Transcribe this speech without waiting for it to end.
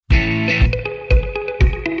Have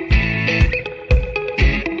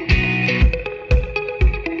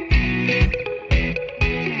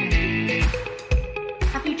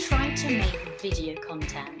you tried to make video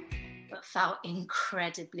content but felt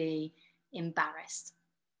incredibly embarrassed?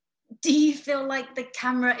 Do you feel like the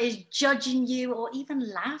camera is judging you or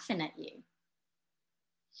even laughing at you?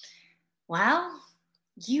 Well,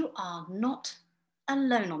 you are not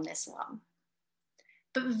alone on this one.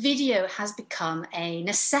 But video has become a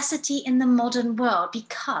necessity in the modern world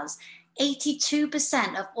because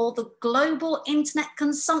 82% of all the global internet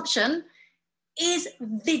consumption is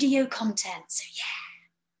video content. So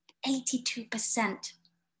yeah, 82%.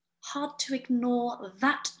 Hard to ignore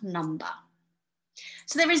that number.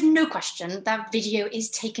 So there is no question that video is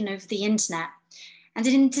taking over the internet. And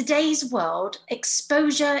in today's world,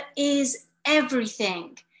 exposure is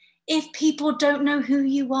everything. If people don't know who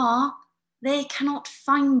you are, they cannot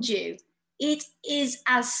find you. It is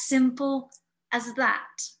as simple as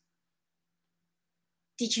that.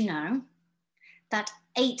 Did you know that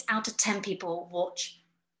 8 out of 10 people watch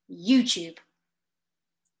YouTube?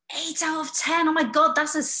 8 out of 10, oh my God,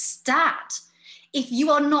 that's a stat. If you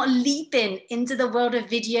are not leaping into the world of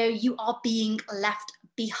video, you are being left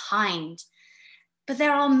behind. But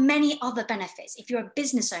there are many other benefits. If you're a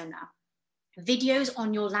business owner, videos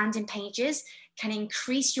on your landing pages can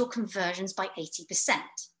increase your conversions by 80%.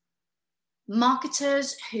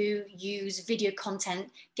 Marketers who use video content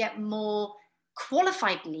get more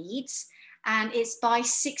qualified leads, and it's by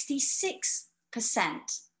 66%.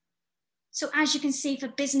 So as you can see, for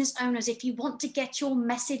business owners, if you want to get your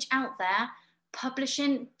message out there,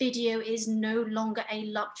 publishing video is no longer a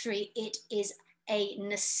luxury, it is a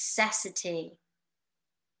necessity.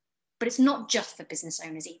 But it's not just for business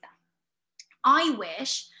owners either. I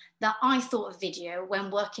wish that I thought of video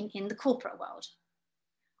when working in the corporate world.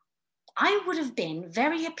 I would have been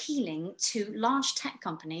very appealing to large tech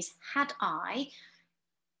companies had I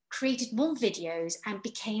created more videos and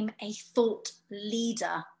became a thought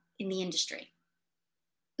leader in the industry.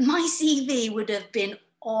 My CV would have been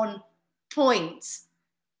on point.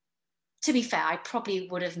 To be fair, I probably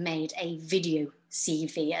would have made a video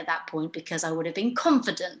CV at that point because I would have been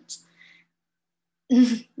confident.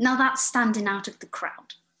 Now that's standing out of the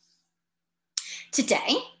crowd.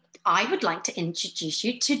 Today, I would like to introduce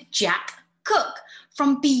you to Jack Cook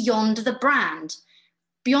from Beyond the Brand.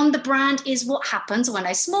 Beyond the Brand is what happens when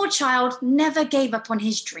a small child never gave up on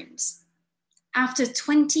his dreams. After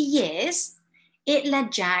 20 years, it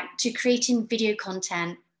led Jack to creating video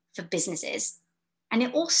content for businesses. And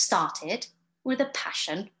it all started with a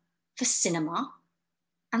passion for cinema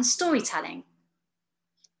and storytelling,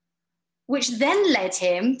 which then led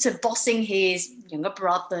him to bossing his younger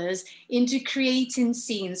brothers into creating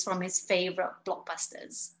scenes from his favorite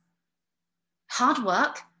blockbusters. Hard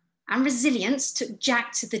work and resilience took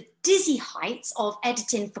Jack to the dizzy heights of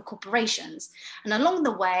editing for corporations. And along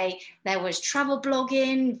the way, there was travel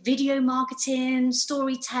blogging, video marketing,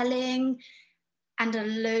 storytelling, and a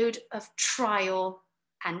load of trial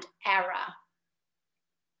and error.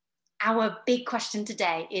 Our big question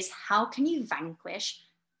today is, how can you vanquish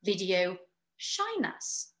video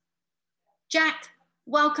shyness? Jack,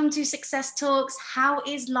 welcome to Success Talks. How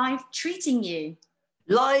is life treating you?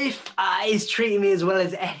 Life is treating me as well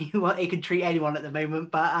as anyone. It can treat anyone at the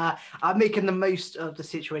moment, but I'm making the most of the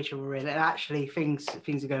situation we're in, and actually things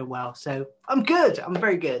are going well. So I'm good. I'm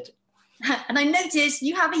very good. And I noticed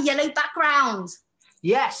you have a yellow background.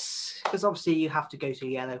 Yes, because obviously you have to go to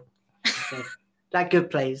yellow. So that good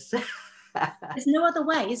place. There's no other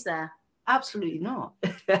way, is there? Absolutely not.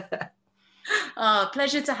 Oh,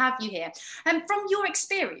 pleasure to have you here. And from your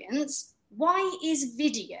experience, why is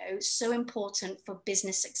video so important for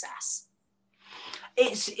business success?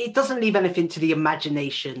 It doesn't leave anything to the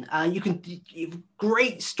imagination.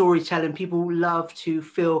 Great storytelling. People love to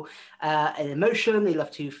feel an emotion. They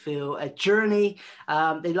love to feel a journey.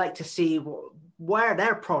 They like to see where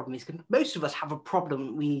their problem is. Most of us have a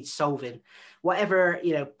problem we need solving. Whatever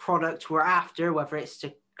product we're after, whether it's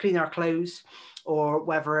to clean our clothes or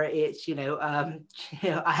whether it's a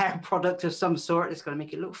hair product of some sort that's going to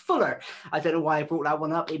make it look fuller. I don't know why I brought that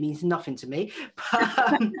one up. It means nothing to me.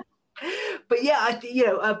 But yeah,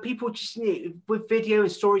 people just with video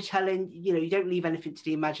and storytelling, you don't leave anything to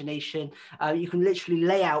the imagination. You can literally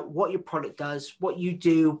lay out what your product does, what you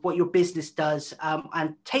do, what your business does,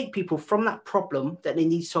 and take people from that problem that they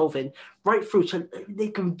need solving right through so they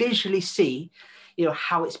can visually see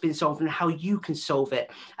how it's been solved and how you can solve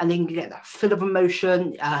it. And they can get that fill of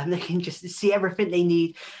emotion, and they can just see everything they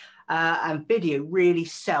need. And video really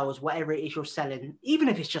sells whatever it is you're selling, even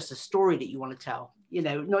if it's just a story that you want to tell,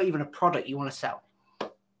 not even a product you want to sell.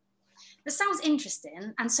 That sounds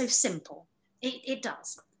interesting and so simple. It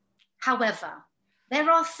does. However, there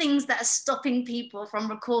are things that are stopping people from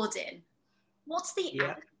recording. What's the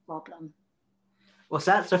actual problem? What's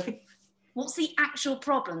that? Sorry? What's the actual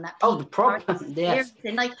problem that people the problem, yes.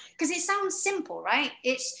 Like, because it sounds simple, right?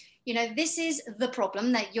 It's, you know, this is the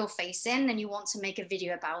problem that you're facing and you want to make a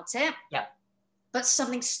video about it. Yeah. But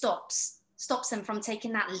something stops them from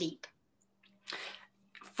taking that leap.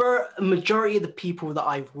 For a majority of the people that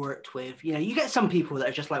I've worked with, you know, you get some people that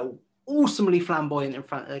are just like awesomely flamboyant in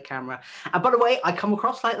front of the camera. And by the way, I come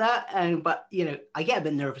across like that, but, you know, I get a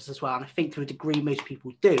bit nervous as well. And I think to a degree, most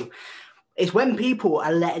people do. It's when people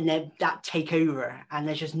are letting that take over and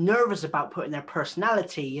they're just nervous about putting their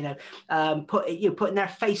personality, you know, putting their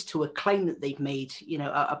face to a claim that they've made, you know,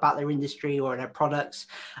 about their industry or their products.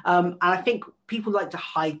 And I think people like to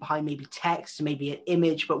hide behind maybe text, maybe an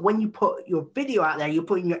image. But when you put your video out there, you're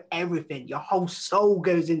putting your everything, your whole soul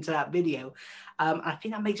goes into that video. I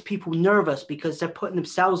think that makes people nervous because they're putting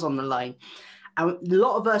themselves on the line. And a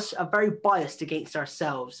lot of us are very biased against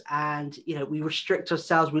ourselves, and, you know, we restrict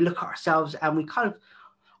ourselves, we look at ourselves, and we kind of,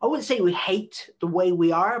 I wouldn't say we hate the way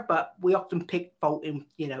we are, but we often pick fault in,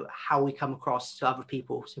 you know, how we come across to other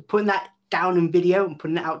people. So putting that down in video and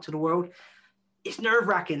putting it out to the world, it's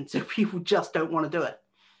nerve-wracking. So people just don't want to do it.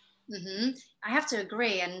 Mm-hmm. I have to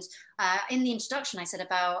agree. And in the introduction, I said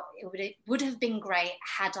about it would have been great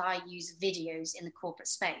had I used videos in the corporate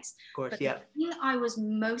space. Of course, but yeah. The thing I was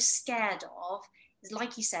most scared of is,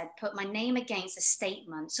 like you said, put my name against a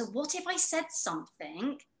statement. So what if I said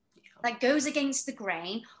something that goes against the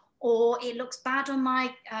grain, or it looks bad on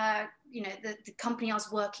my, you know, the company I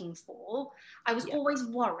was working for? I was always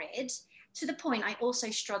worried, to the point I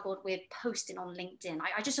also struggled with posting on LinkedIn.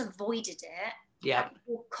 I just avoided it. At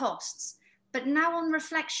all costs. But now on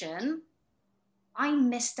reflection, I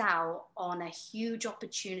missed out on a huge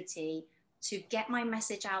opportunity to get my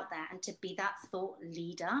message out there and to be that thought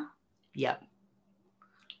leader. Yeah.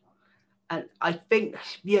 And I think,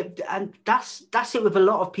 and that's it with a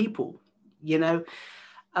lot of people, you know.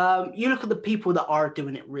 You look at the people that are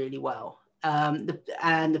doing it really well, and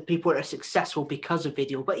the people that are successful because of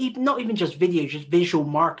video, but not even just video, just visual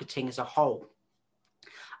marketing as a whole.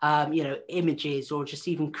 You know, images, or just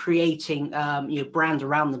even creating, you know, brand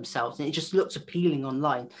around themselves. And it just looks appealing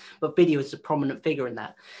online, but video is a prominent figure in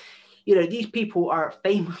that. You know, these people are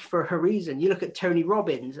famous for a reason. You look at Tony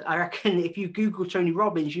Robbins. I reckon if you Google Tony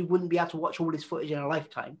Robbins, you wouldn't be able to watch all his footage in a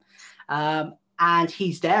lifetime. And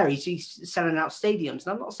he's there. He's selling out stadiums.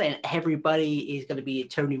 And I'm not saying everybody is going to be a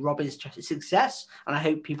Tony Robbins success. And I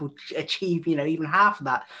hope people achieve, you know, even half of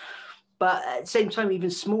that. But at the same time,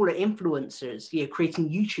 even smaller influencers, you know,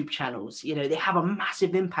 creating YouTube channels, you know, they have a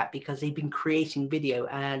massive impact because they've been creating video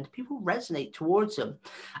and people resonate towards them.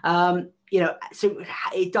 You know, so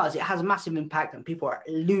it has a massive impact, and people are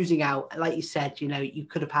losing out. Like you said, you know, you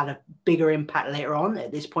could have had a bigger impact later on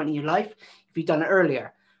at this point in your life if you've done it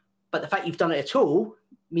earlier. But the fact you've done it at all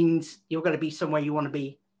means you're going to be somewhere you want to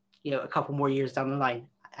be, you know, a couple more years down the line.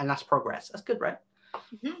 And that's progress. That's good, right?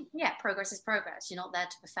 Mm-hmm. Yeah, progress is progress. You're not there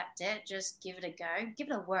to perfect it. Just give it a go. Give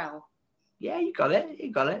it a whirl. Yeah, you got it.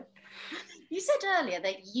 You got it. You said earlier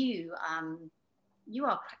that you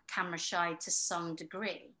are camera shy to some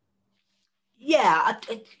degree. Yeah,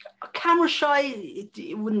 camera shy,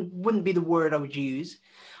 it wouldn't be the word I would use.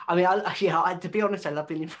 I mean, to be honest, I love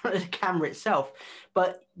being in front of the camera itself,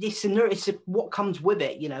 but it's what comes with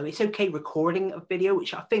it. You know, it's okay recording a video,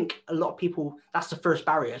 which I think a lot of people, that's the first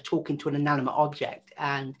barrier, talking to an inanimate object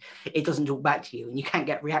and it doesn't talk back to you and you can't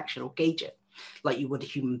get reaction or gauge it like you would a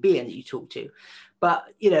human being that you talk to.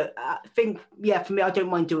 But, you know, I think, yeah, for me, I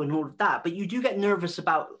don't mind doing all of that. But you do get nervous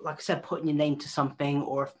about, like I said, putting your name to something,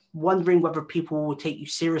 or wondering whether people will take you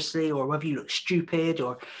seriously, or whether you look stupid,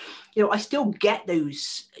 or, you know, I still get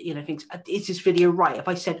those, you know, things. Is this video right? If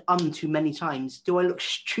I said too many times, do I look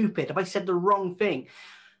stupid? If I said the wrong thing,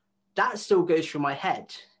 that still goes through my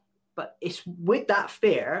head. But it's with that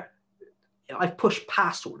fear, I've pushed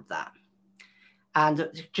past all of that.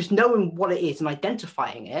 And just knowing what it is and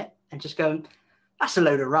identifying it and just going, that's a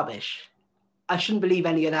load of rubbish. I shouldn't believe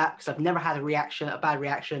any of that because I've never had a bad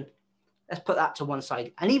reaction. Let's put that to one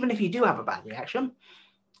side. And even if you do have a bad reaction,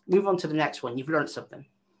 move on to the next one. You've learned something.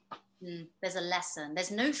 There's a lesson.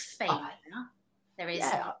 There's no failure. There is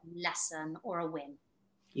a lesson or a win.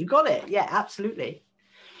 You got it. Yeah, absolutely.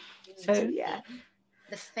 So, yeah.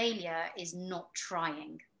 The failure is not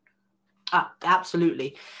trying.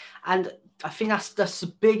 Absolutely. And I think that's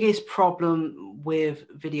the biggest problem with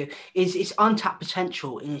video is its untapped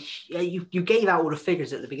potential. You gave out all the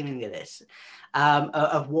figures at the beginning of this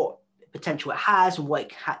of what potential it has and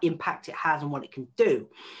what impact it has and what it can do.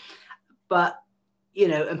 But, you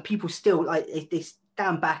know, and people still like they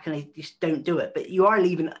stand back and they just don't do it. But you are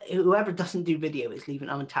leaving, whoever doesn't do video is leaving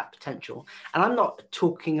untapped potential. And I'm not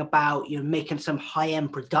talking about, you know, making some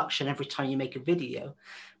high-end production every time you make a video.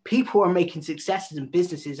 People are making successes and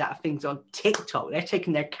businesses out of things on TikTok. They're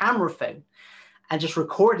taking their camera phone and just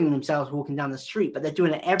recording themselves walking down the street, but they're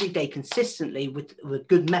doing it every day consistently with a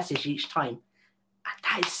good message each time. And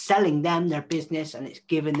that is selling them their business, and it's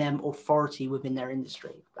giving them authority within their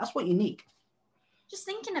industry. That's what you need. Just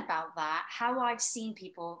thinking about that, how I've seen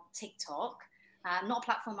people TikTok, not a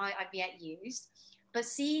platform I've yet used, but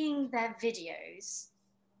seeing their videos,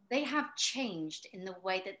 they have changed in the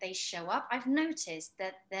way that they show up. I've noticed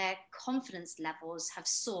that their confidence levels have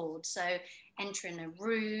soared. So entering a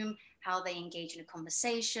room, how they engage in a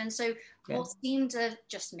conversation. So what seemed to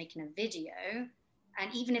just making a video,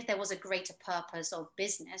 and even if there was a greater purpose of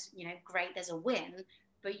business, you know, great, there's a win,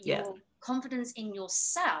 but your confidence in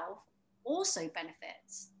yourself also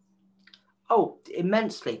benefits. Oh,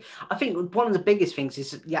 immensely. I think one of the biggest things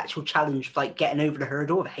is the actual challenge of like getting over the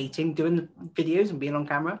hurdle of hating doing the videos and being on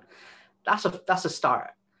camera. That's a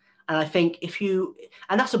start. And I think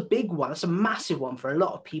and that's a big one, that's a massive one for a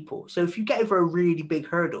lot of people. So if you get over a really big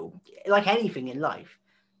hurdle, like anything in life,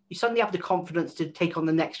 you suddenly have the confidence to take on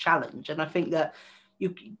the next challenge. And I think that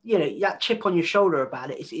you know, that chip on your shoulder about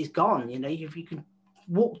it is gone. You know, if you can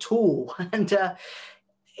walk tall and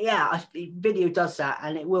video does that,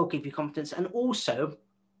 and it will give you confidence. And also,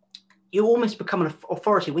 you almost become an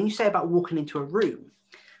authority. When you say about walking into a room,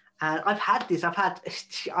 and I'm not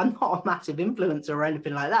a massive influencer or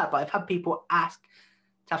anything like that, but I've had people ask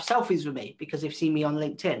to have selfies with me because they've seen me on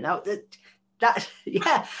LinkedIn. Now,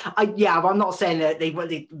 I'm not saying that they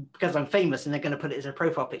because I'm famous and they're going to put it as a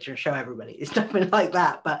profile picture and show everybody. It's nothing like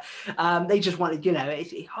that. But they just wanted, you know,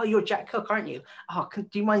 oh, you're Jack Cook, aren't you? Oh,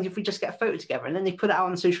 do you mind if we just get a photo together? And then they put it out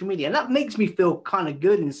on social media, and that makes me feel kind of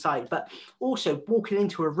good inside. But also walking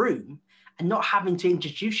into a room and not having to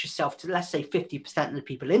introduce yourself to, let's say, 50% of the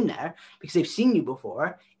people in there because they've seen you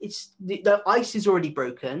before. It's the ice is already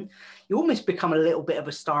broken. You almost become a little bit of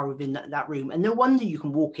a star within that room. And no wonder you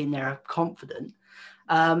can walk in there confident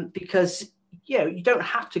because, you know, you don't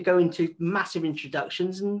have to go into massive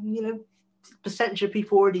introductions, and, you know, percentage of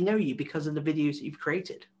people already know you because of the videos that you've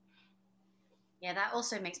created. Yeah, that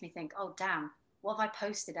also makes me think, oh, damn, what have I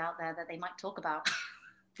posted out there that they might talk about?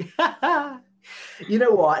 You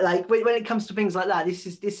know what, like when it comes to things like that, this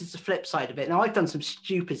is the flip side of it. Now, I've done some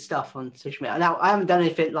stupid stuff on social media. Now, I haven't done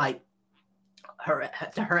anything like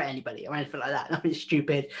to hurt anybody or anything like that. Nothing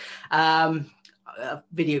stupid.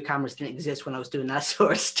 Video cameras didn't exist when I was doing that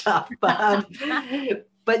sort of stuff, but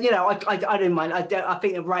you know, I don't mind. I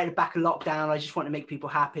think right at the back of lockdown, I just want to make people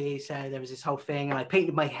happy, so there was this whole thing, and I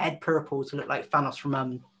painted my head purple to look like Thanos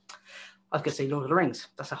from I was going to say Lord of the Rings.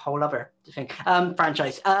 That's a whole other thing.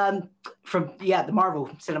 Franchise. From the Marvel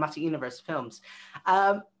Cinematic Universe films.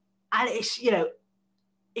 And it's, you know,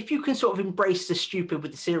 if you can sort of embrace the stupid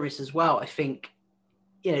with the serious as well, I think,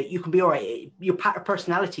 you know, you can be all right. Your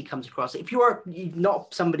personality comes across. If you're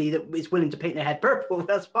not somebody that is willing to paint their head purple,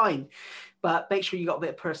 that's fine. But make sure you got a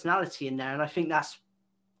bit of personality in there. And I think that's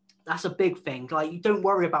a big thing. Like, you don't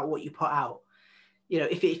worry about what you put out. You know,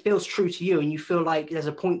 if it feels true to you and you feel like there's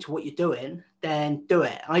a point to what you're doing, then do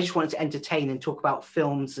it. I just wanted to entertain and talk about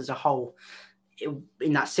films as a whole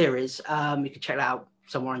in that series. You can check that out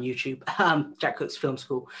somewhere on YouTube, Jack Cook's Film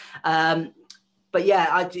School. But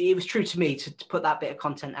yeah, it was true to me to put that bit of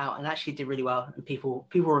content out, and actually did really well. And people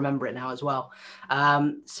remember it now as well.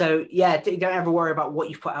 So yeah, don't ever worry about what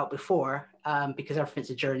you've put out before, because everything's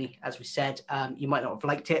a journey, as we said. You might not have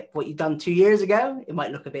liked it, what you've done 2 years ago. It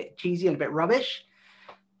might look a bit cheesy and a bit rubbish,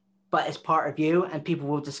 but it's part of you, and people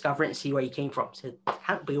will discover it and see where you came from. So it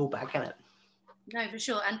can't be all bad, can it? No, for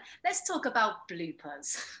sure. And let's talk about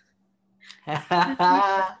bloopers.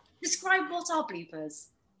 Describe what are bloopers.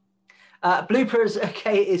 Bloopers,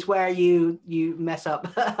 okay, is where you mess up.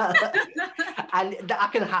 And that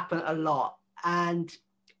can happen a lot. And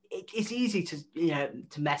it's easy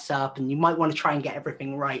to mess up, and you might want to try and get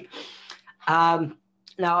everything right.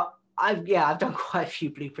 Now, I've done quite a few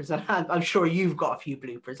bloopers, and I'm sure you've got a few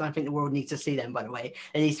bloopers. I think the world needs to see them, by the way.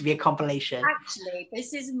 There needs to be a compilation. Actually,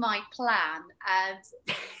 this is my plan, and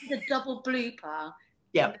the double blooper.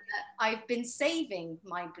 Yeah. I've been saving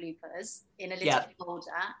my bloopers in a little folder,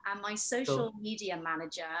 and my social media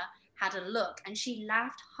manager had a look, and she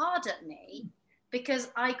laughed hard at me because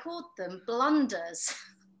I called them blunders.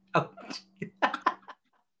 Oh.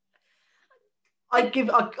 I'll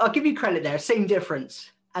give you credit there. Same difference.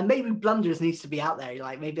 And maybe blunders needs to be out there.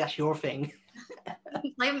 Like, maybe that's your thing.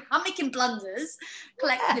 I'm making blunders,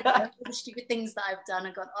 collecting all the stupid things that I've done.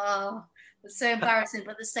 I got, oh, it's so embarrassing,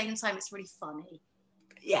 but at the same time, it's really funny.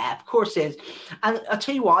 Yeah, of course it is. And I'll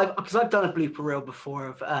tell you what, because I've done a blooper reel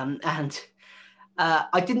before, and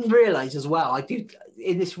I didn't realize as well, I do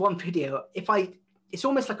in this one video, it's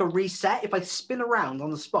almost like a reset. If I spin around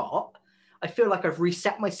on the spot, I feel like I've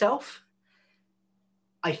reset myself.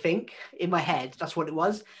 I think in my head, that's what it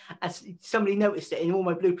was. As somebody noticed it in all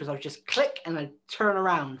my bloopers, I would just click and I'd turn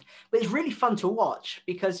around. But it's really fun to watch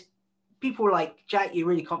because people are like, Jack, you're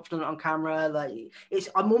really confident on camera. Like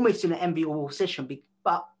I'm almost in an enviable position,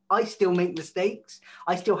 but I still make mistakes.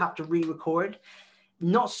 I still have to re-record.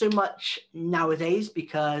 Not so much nowadays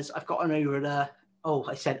because I've gotten over the, oh,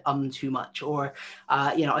 I said too much, or,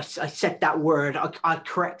 I said that word, I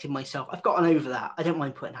corrected myself. I've gotten over that. I don't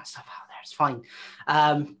mind putting that stuff out there. It's fine.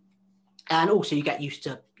 And also you get used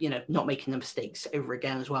to, not making the mistakes over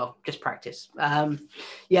again as well. Just practice.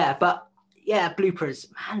 But bloopers,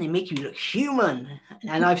 man, they make you look human.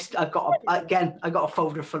 And I've got, I got a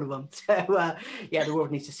folder full of them. So the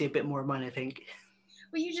world needs to see a bit more of mine, I think.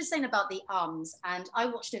 Well, you were just saying about the ums, and I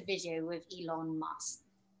watched a video with Elon Musk.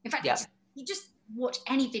 In fact, you just watch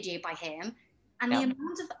any video by him, and the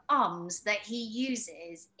amount of ums that he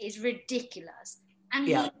uses is ridiculous. And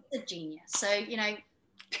he's a genius. So, it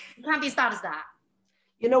can't be as bad as that.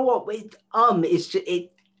 You know what?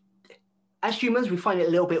 As humans, we find it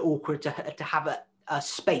a little bit awkward to have a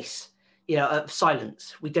space, of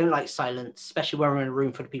silence. We don't like silence, especially when we're in a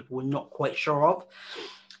room full of people we're not quite sure of.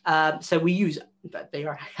 So we use,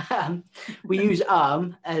 we use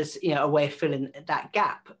as a way of filling that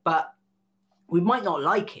gap, but we might not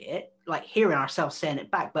like it, like hearing ourselves saying it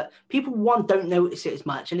back. But people don't notice it as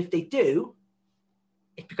much, and if they do,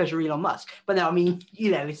 it's because you're Elon Musk. But no, I mean,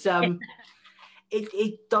 it's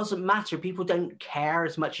it doesn't matter. People don't care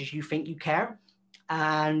as much as you think you care,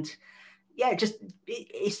 and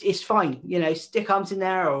it's fine. Stick arms in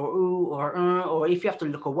there, or if you have to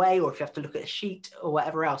look away, or if you have to look at a sheet or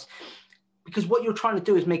whatever else, because what you're trying to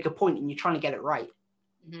do is make a point, and you're trying to get it right,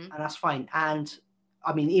 and that's fine. And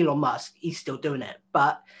I mean, Elon Musk, he's still doing it,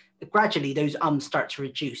 but gradually those start to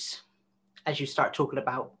reduce as you start talking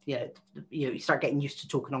about, you start getting used to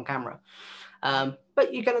talking on camera.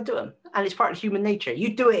 But you're going to do them, and it's part of human nature.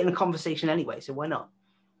 You do it in a conversation anyway, so why not?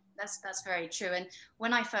 That's very true. And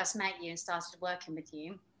when I first met you and started working with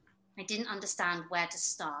you, I didn't understand where to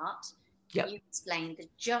start. Yep. You explained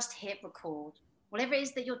that just hit record. Whatever it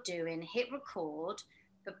is that you're doing, hit record,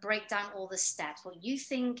 but break down all the steps. What you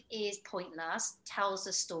think is pointless tells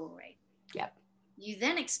a story. Yep. You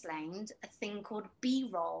then explained a thing called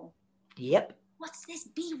B-roll. Yep. What's this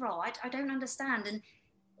B-roll? I don't understand. And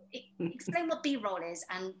explain what B-roll is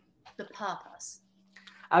and the purpose.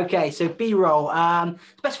 Okay, so B-roll, the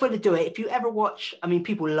best way to do it, if you ever watch, I mean,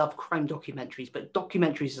 people love crime documentaries, but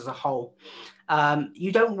documentaries as a whole,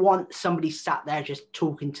 you don't want somebody sat there just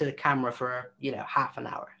talking to the camera for, half an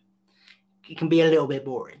hour. It can be a little bit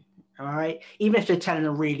boring, all right? Even if they're telling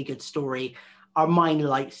a really good story, our mind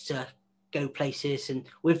likes to go places, and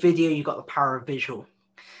with video, you've got the power of visual.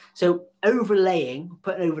 So overlaying,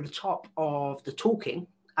 putting over the top of the talking,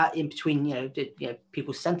 in between,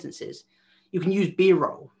 people's sentences, you can use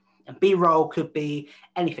B-roll, and B-roll could be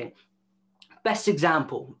anything. Best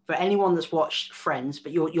example for anyone that's watched Friends,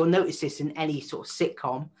 but you'll notice this in any sort of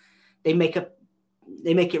sitcom, they make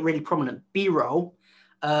it really prominent. B-roll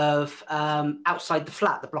of outside the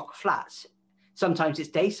flat, the block of flats. Sometimes it's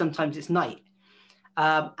day, sometimes it's night,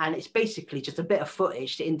 and it's basically just a bit of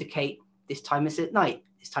footage to indicate this time is at night,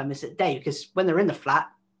 this time is at day, because when they're in the flat,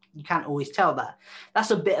 you can't always tell that.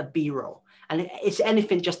 That's a bit of B-roll. And it's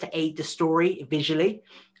anything just to aid the story visually.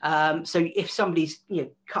 So if somebody's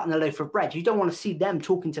cutting a loaf of bread, you don't want to see them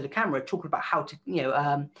talking to the camera, talking about how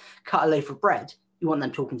to cut a loaf of bread. You want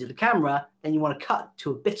them talking to the camera, then you want to cut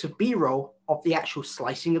to a bit of B-roll of the actual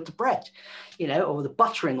slicing of the bread, or the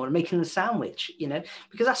buttering, or making the sandwich,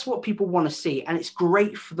 because that's what people want to see. And it's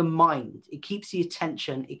great for the mind. It keeps the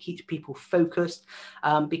attention. It keeps people focused,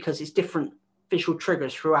 because it's different visual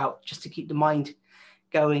triggers throughout, just to keep the mind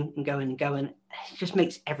going and going and going. It just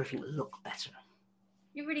makes everything look better.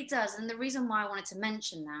 It really does. And the reason why I wanted to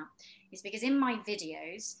mention that is because in my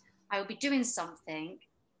videos, I will be doing something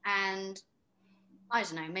and I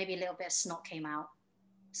don't know, maybe a little bit of snot came out.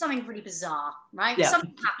 Something really bizarre, right? Yeah.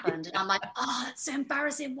 Something happened and I'm like, oh, that's so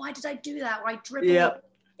embarrassing. Why did I do that? Or I dribbled. Yeah.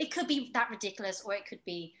 It could be that ridiculous, or it could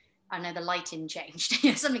be, I don't know, the lighting changed.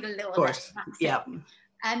 Something a little less dramatic. Yeah.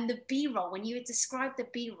 And the B-roll, when you would describe the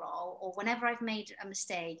B-roll, or whenever I've made a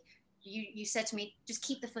mistake, you said to me, just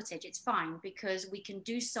keep the footage. It's fine, because we can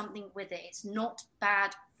do something with it. It's not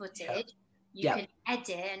bad footage. Yeah. You can edit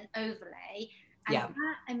and overlay. And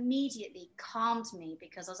that immediately calmed me,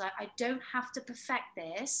 because I was like, I don't have to perfect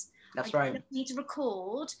this. That's I right. just need to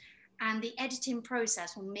record, and the editing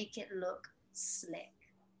process will make it look slick.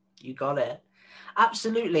 You got it.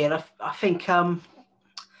 Absolutely. And I think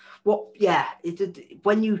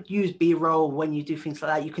when you use B-roll, when you do things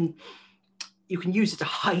like that, you can use it to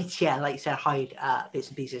hide, like you said, hide bits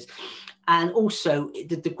and pieces. And also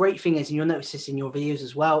the great thing is, and you'll notice this in your videos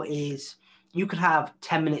as well, is you could have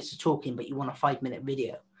 10 minutes of talking, but you want a 5-minute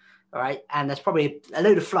video. All right. And there's probably a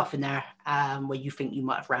load of fluff in there where you think you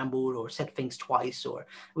might have rambled or said things twice, or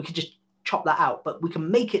we could just chop that out. But we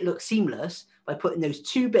can make it look seamless by putting those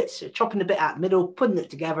two bits, chopping a bit out the middle, putting it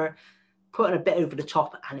together, putting a bit over the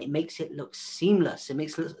top, and it makes it look seamless. It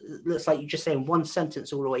makes it looks like you're just saying one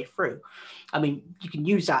sentence all the way through. I mean, you can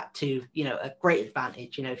use that to, a great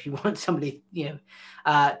advantage, if you want somebody, to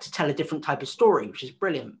tell a different type of story, which is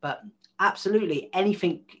brilliant. But absolutely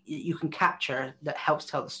anything you can capture that helps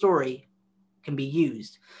tell the story can be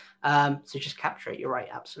used. So just capture it. You're right.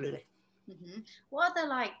 Absolutely. Mm-hmm. What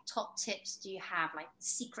other top tips do you have,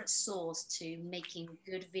 secret sauce to making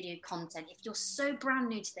good video content? If you're so brand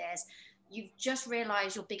new to this, you've just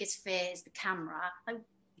realized your biggest fear is the camera,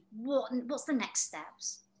 what's the next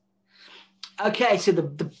steps? Okay, so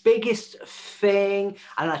the biggest thing,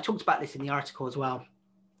 and I talked about this in the article as well,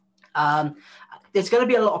 there's going to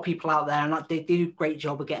be a lot of people out there, and they do a great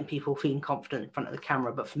job of getting people feeling confident in front of the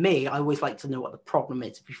camera. But for me, I always like to know what the problem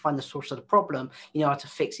is. If you find the source of the problem, you know how to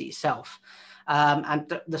fix it yourself.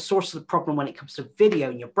 And the source of the problem when it comes to video,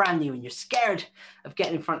 and you're brand new and you're scared of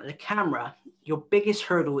getting in front of the camera, your biggest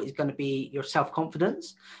hurdle is going to be your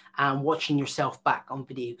self-confidence and watching yourself back on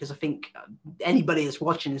video. Because I think anybody that's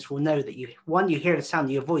watching this will know that you hear the sound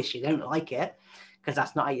of your voice, you don't like it, because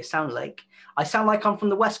that's not how you sound like. I sound like I'm from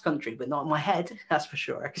the West Country, but not in my head, that's for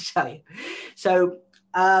sure, I can tell you. So,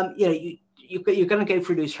 you're going to go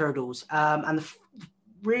through those hurdles, and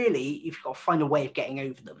really, you've got to find a way of getting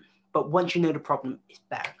over them. But once you know the problem, it's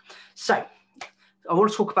better. So, I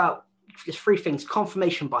want to talk about just 3 things.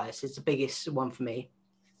 Confirmation bias is the biggest one for me.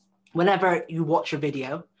 Whenever you watch a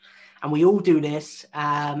video, and we all do this,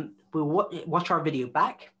 we'll watch our video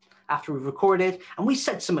back after we've recorded, and we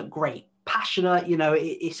said something great, passionate,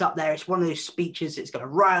 it's up there. It's one of those speeches. It's going to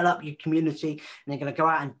rile up your community, and they're going to go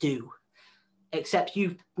out and do. Except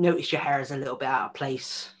you notice your hair is a little bit out of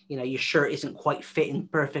place. Your shirt isn't quite fitting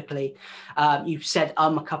perfectly. You've said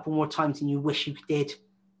a couple more times than you wish you did.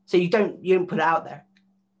 So you don't put it out there.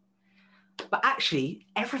 But actually,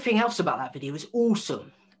 everything else about that video is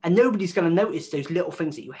awesome. And nobody's going to notice those little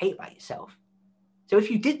things that you hate about yourself. So if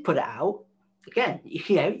you did put it out, again, you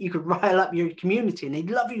could rile up your community and they'd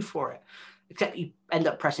love you for it. Except you end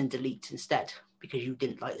up pressing delete instead because you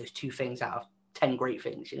didn't like those 2 things out of 10 great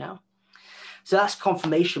things, So that's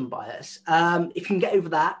confirmation bias. If you can get over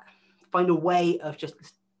that, find a way of just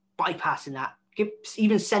bypassing that.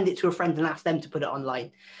 Even send it to a friend and ask them to put it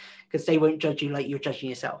online, because they won't judge you like you're judging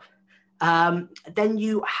yourself. Then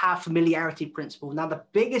you have familiarity principle. Now, the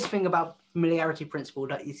biggest thing about familiarity principle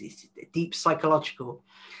that is deep psychological.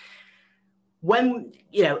 When,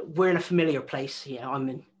 we're in a familiar place, I'm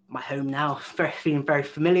in my home now, feeling very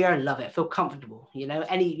familiar. I love it. I feel comfortable.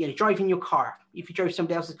 Driving your car. If you drove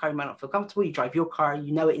somebody else's car, you might not feel comfortable. You drive your car,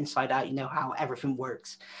 you know it inside out. You know how everything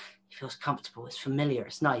works. It feels comfortable. It's familiar.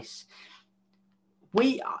 It's nice.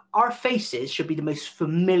 Our faces should be the most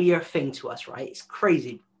familiar thing to us, right? It's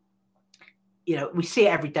crazy. We see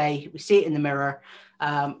it every day. We see it in the mirror.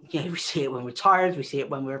 We see it when we're tired. We see it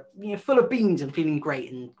when we're full of beans and feeling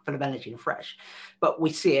great and full of energy and fresh. But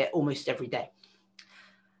we see it almost every day.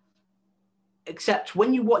 Except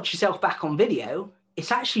when you watch yourself back on video,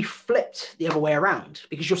 it's actually flipped the other way around,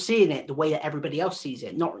 because you're seeing it the way that everybody else sees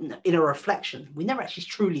it, not in a reflection. We never actually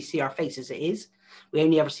truly see our face as it is. We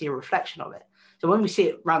only ever see a reflection of it. So when we see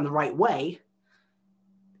it around the right way,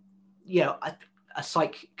 a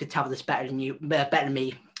psych could tell this better than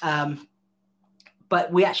me.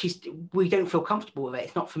 But we don't feel comfortable with it.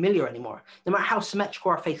 It's not familiar anymore. No matter how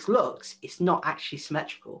symmetrical our face looks, it's not actually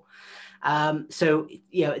symmetrical. So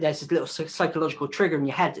there's this little psychological trigger in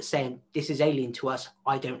your head that's saying, this is alien to us.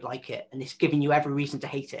 I don't like it. And it's giving you every reason to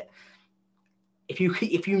hate it. If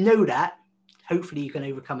you know that, hopefully you can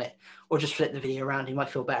overcome it, or just flip the video around. You might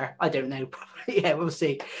feel better. I don't know. Yeah, we'll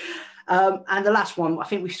see. And the last one, I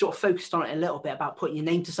think we've sort of focused on it a little bit about putting your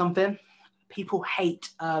name to something. People hate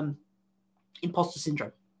imposter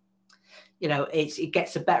syndrome. It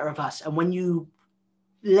gets the better of us. And when you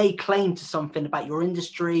lay claim to something about your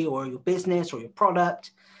industry or your business or your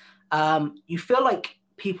product, you feel like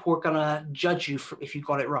people are going to judge you if you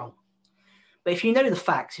got it wrong. But if you know the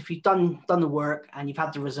facts, if you've done the work and you've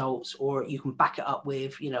had the results, or you can back it up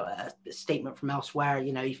with, a statement from elsewhere,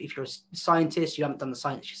 if you're a scientist, you haven't done the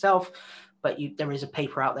science yourself, but there is a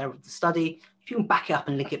paper out there with the study. If you can back it up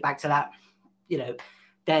and link it back to that,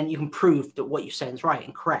 then you can prove that what you're saying is right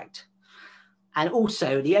and correct. And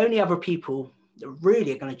also, the only other people that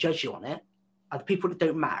really are going to judge you on it are the people that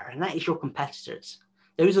don't matter, and that is your competitors.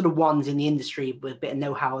 Those are the ones in the industry with a bit of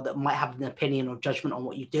know-how that might have an opinion or judgment on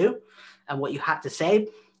what you do and what you had to say.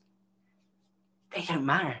 They don't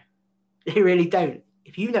matter. They really don't.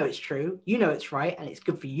 If you know it's true, you know it's right, and it's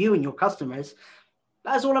good for you and your customers,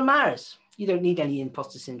 that's all that matters. You don't need any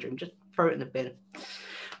imposter syndrome. Just throw it in the bin.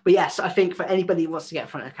 But yes, I think for anybody who wants to get in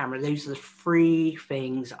front of the camera, those are the 3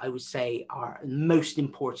 things I would say are most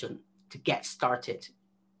important to get started.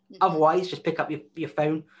 Otherwise, just pick up your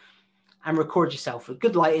phone and record yourself with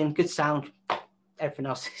good lighting, good sound. Everything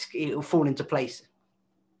else, it'll fall into place.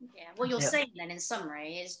 Yeah, what you're saying then in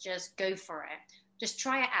summary is just go for it. Just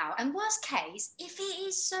try it out. And worst case, if it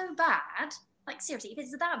is so bad, like seriously, if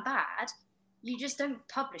it's that bad, you just don't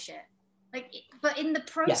publish it. But in the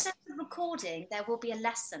process of recording, there will be a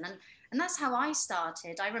lesson. And that's how I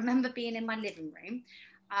started. I remember being in my living room.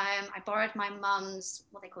 I borrowed my mum's,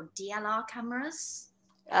 what they call DLR cameras.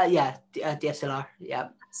 DSLR. Yeah.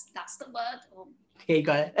 That's the word. Here you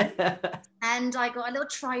got it. And I got a little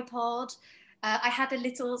tripod. I had a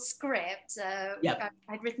little script.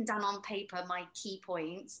 I'd written down on paper my key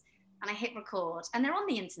points, and I hit record. And they're on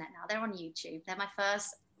the internet now. They're on YouTube. They're my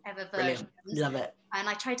first ever versions. Love it. And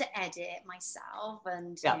I tried to edit it myself,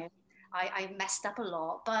 and I messed up a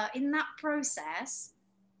lot. But in that process,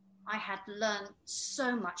 I had learned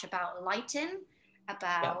so much about lighting,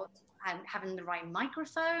 about having the right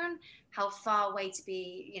microphone, how far away to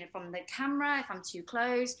be, from the camera, if I'm too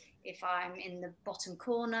close, if I'm in the bottom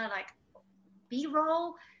corner, like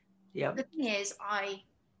B-roll. Yeah. The thing is, I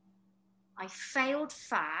failed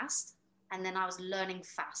fast, and then I was learning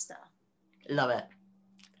faster. Love it.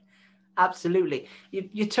 Absolutely.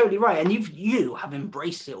 You're totally right. And you have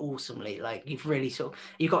embraced it awesomely. Like you've really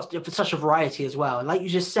you've got such a variety as well. And like you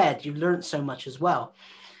just said, you've learned so much as well.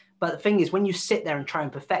 But the thing is, when you sit there and try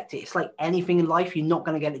and perfect it, it's like anything in life, you're not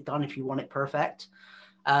going to get it done if you want it perfect.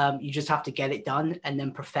 You just have to get it done and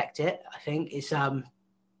then perfect it. I think it's,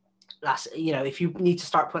 that's, if you need to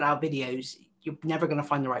start putting out videos, you're never going to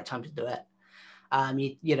find the right time to do it.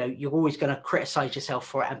 You're always going to criticize yourself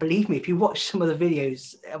for it. And believe me, if you watch some of the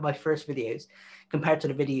videos, my first videos, compared to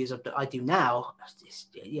the videos I do now, it's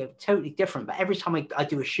totally different. But every time I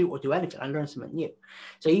do a shoot or do anything, I learn something new.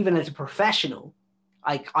 So even as a professional,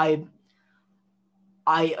 I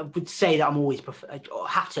would say that I'm always I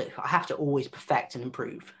have to always perfect and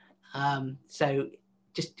improve. But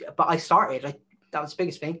I started. That was the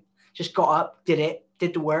biggest thing. Just got up, did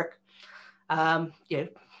the work.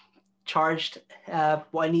 Charged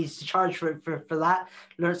what I needed to charge for that,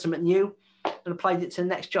 learned something new, and applied it to the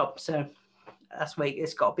next job. So that's the way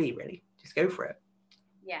it's got to be, really. Just go for it.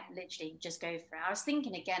 Yeah, literally, just go for it. I was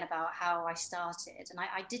thinking again about how I started, and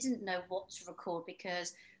I didn't know what to record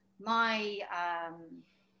because my,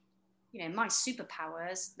 my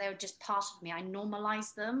superpowers, they were just part of me. I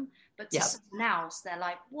normalized them, but to someone else, they're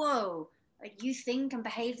like, whoa, you think and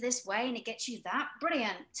behave this way, and it gets you that?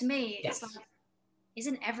 Brilliant. To me, it's like,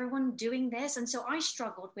 isn't everyone doing this? And so I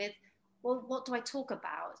struggled with, well, what do I talk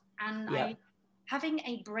about? And having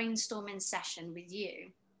a brainstorming session with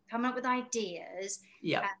you, coming up with ideas,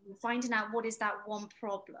 and finding out what is that one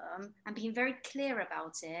problem and being very clear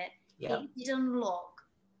about it, it did unlock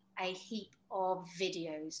a heap of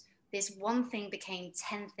videos. This one thing became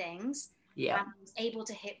 10 things. And I was able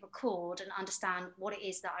to hit record and understand what it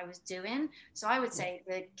is that I was doing. So I would say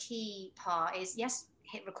the key part is,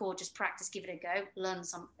 hit record, just practice, give it a go, learn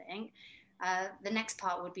something. The next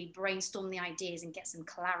part would be brainstorm the ideas and get some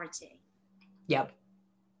clarity. Yep.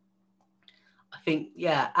 I think,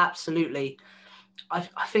 absolutely. I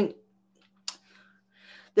think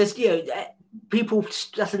there's, people,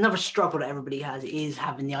 that's another struggle that everybody has, is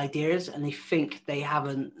having the ideas and they think they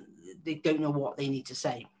don't know what they need to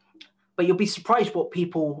say. But you'll be surprised what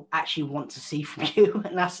people actually want to see from you.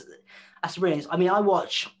 And that's brilliant. I mean, I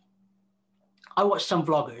watch some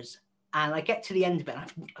vloggers and I get to the end of it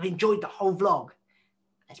and I've enjoyed the whole vlog.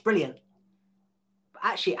 It's brilliant. But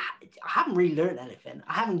actually, I haven't really learned anything.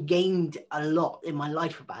 I haven't gained a lot in my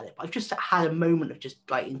life about it. But I've just had a moment of just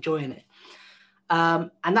like enjoying it.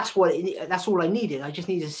 And that's all I needed. I just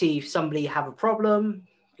needed to see if somebody have a problem,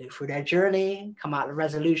 go through their journey, come out with a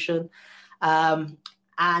resolution.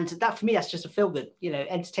 And that, for me, that's just a feel-good,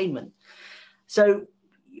 entertainment. So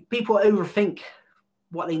people overthink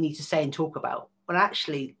what they need to say and talk about. when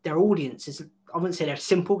actually their audience is, I wouldn't say they're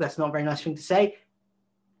simple, that's not a very nice thing to say,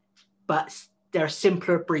 but they're a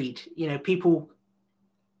simpler breed. You know, people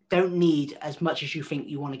don't need as much as you think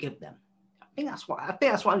you want to give them. I think that's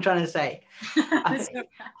what I'm trying to say.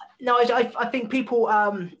 I think people,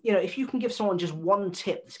 you know, if you can give someone just one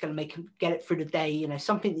tip that's going to make them get it through the day, you know,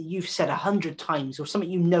 something that you've said 100 times or something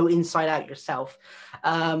you know inside out yourself,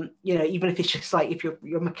 you know, even if it's just like if you're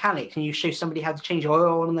a mechanic and you show somebody how to change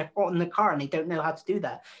oil on their car and they don't know how to do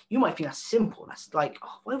that, you might think that's simple. That's like,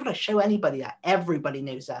 oh, why would I show anybody that? Everybody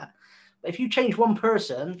knows that. But if you change one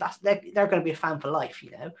person, they're going to be a fan for life,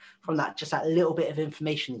 you know, from that little bit of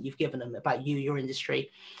information that you've given them about you, your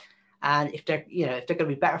industry. And if they're going to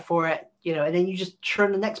be better for it, you know, and then you just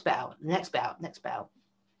churn the next bit out. And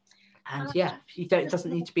it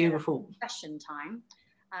doesn't need to be overfull. Confession time.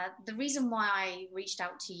 The reason why I reached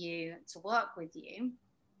out to you to work with you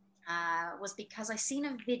was because I seen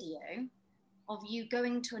a video of you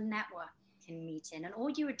going to a networking meeting, and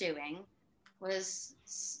all you were doing was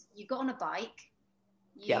you got on a bike,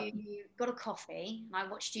 you got a coffee, and I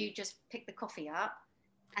watched you just pick the coffee up.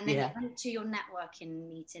 And then you went to your networking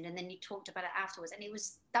meeting, and then you talked about it afterwards, and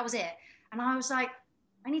that was it. And I was like,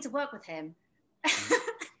 I need to work with him.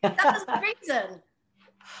 That was the reason.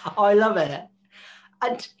 I love it.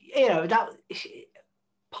 And, you know, that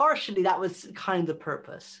was kind of the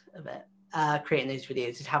purpose of it, creating those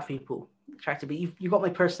videos, is have people attracted. But you got my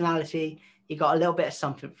personality, you got a little bit of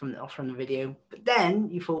something from the video, but then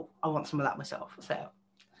you thought, I want some of that myself. So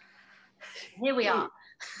here we are.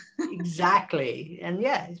 Exactly. And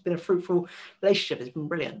yeah, it's been a fruitful relationship. It's been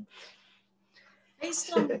brilliant.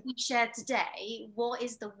 Based on what you shared today, what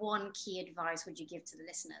is the one key advice would you give to the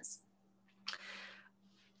listeners?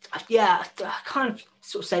 Yeah, I kind of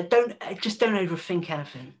sort of said, don't overthink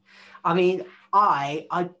anything. I mean,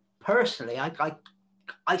 I personally,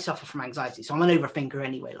 I suffer from anxiety, so I'm an overthinker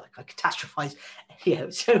anyway. Like, I catastrophize, you know,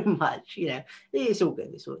 so much. You know, it's all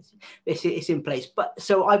good. It's in place. But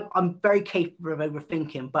so I'm very capable of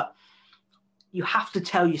overthinking. But you have to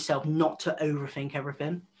tell yourself not to overthink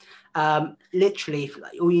everything. Literally,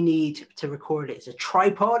 all you need to record it is a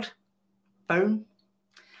tripod, phone.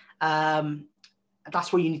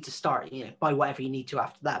 That's where you need to start, you know, buy whatever you need to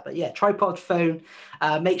after that. But yeah, tripod, phone,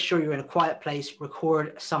 make sure you're in a quiet place,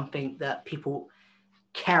 record something that people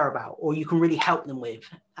care about or you can really help them with,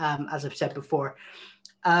 as I've said before.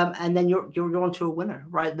 And then you're onto a winner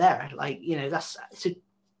right there. Like, you know,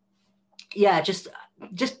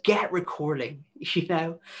 just get recording, you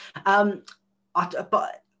know.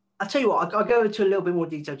 But I'll tell you what, I'll go into a little bit more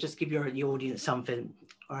detail, just give your audience something.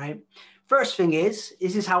 All right. First thing is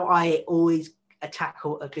how I always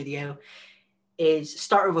tackle a video, is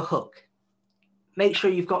start with a hook. Make sure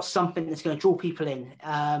you've got something that's going to draw people in.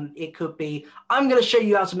 It could be, I'm going to show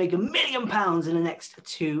you how to make £1 million in the next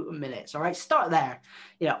 2 minutes. All right, start there.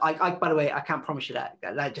 You know, I by the way, I can't promise you that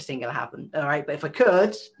just ain't going to happen. All right, but if I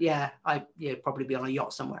could, I'd probably be on a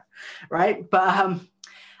yacht somewhere, right? But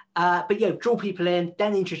draw people in,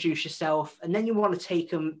 then introduce yourself, and then you want to take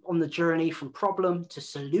them on the journey from problem to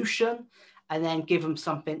solution. And then give them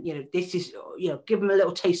something, you know, give them a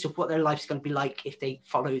little taste of what their life's going to be like if they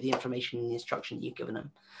follow the information and the instruction you've given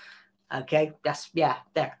them. Okay,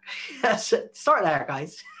 there. Start there,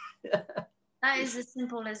 guys. That is as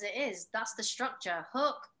simple as it is. That's the structure: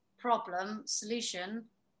 hook, problem, solution,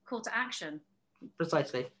 call to action.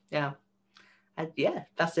 Precisely, yeah. And yeah,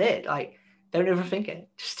 that's it. Like, don't overthink it.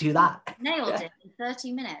 Just do that. Nailed it in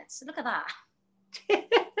 30 minutes. Look at that.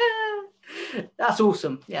 That's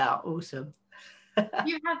awesome. Yeah, awesome. Do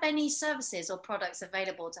you have any services or products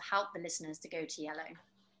available to help the listeners to go to yellow?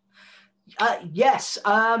 Yes.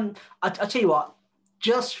 I'll tell you what,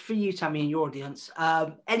 just for you, Tammy, and your audience,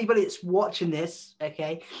 anybody that's watching this,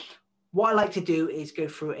 okay, what I like to do is go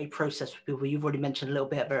through a process with people. You've already mentioned a little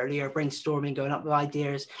bit earlier, brainstorming, going up with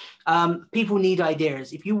ideas. People need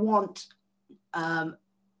ideas. If you want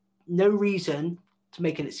no reason to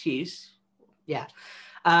make an excuse,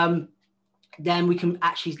 then we can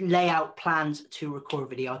actually lay out plans to record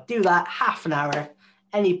video. I'll do that half an hour.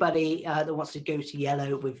 Anybody that wants to go to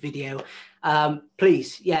yellow with video,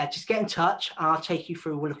 please, just get in touch. I'll take you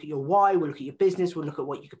through. We'll look at your why, we'll look at your business, we'll look at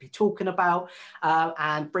what you could be talking about,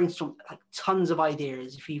 and brainstorm like tons of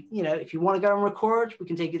ideas. If you want to go and record, we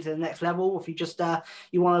can take it to the next level. If you just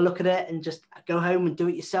you want to look at it and just go home and do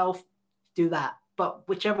it yourself, do that. But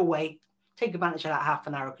whichever way, take advantage of that half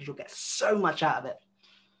an hour, because you'll get so much out of it.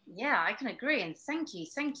 Yeah, I can agree. And thank you.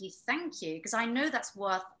 Because I know that's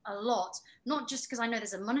worth a lot, not just because I know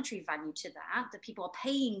there's a monetary value to that people are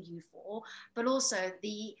paying you for, but also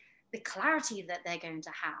the clarity that they're going to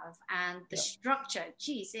have and the structure.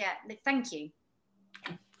 Geez, yeah, thank you.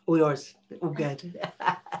 All yours. All good.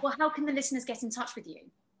 Well, how can the listeners get in touch with you?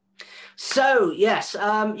 So, yes,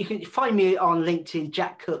 you can find me on LinkedIn,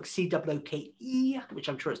 Jack Cooke, C-O-O-K-E, which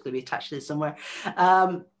I'm sure it's going to be attached to this somewhere.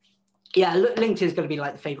 Yeah, LinkedIn is going to be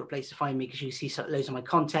like the favorite place to find me because you can see loads of my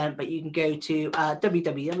content, but you can go to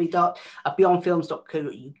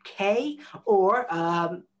www.beyondfilms.co.uk or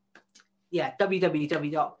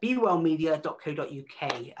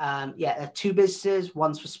www.bewellmedia.co.uk. There are two businesses,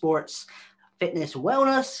 one's for sports, fitness and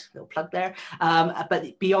wellness, little plug there.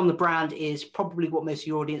 But Beyond the Brand is probably what most of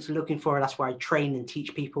your audience are looking for. That's where I train and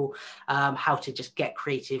teach people how to just get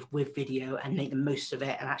creative with video and make the most of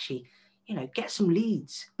it and actually, get some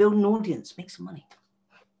leads, build an audience, make some money.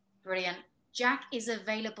 Brilliant. Jack is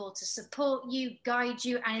available to support you, guide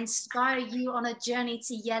you, and inspire you on a journey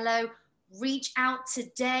to yellow. Reach out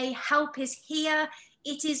today. Help is here.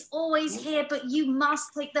 It is always here, but you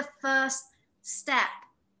must take the first step.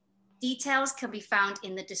 Details can be found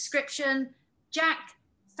in the description. Jack,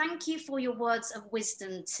 thank you for your words of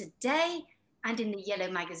wisdom today and in the Yellow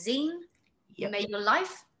magazine. Yep. May your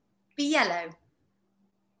life be yellow.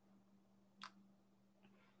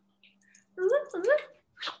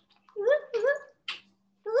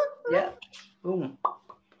 Yeah. Boom.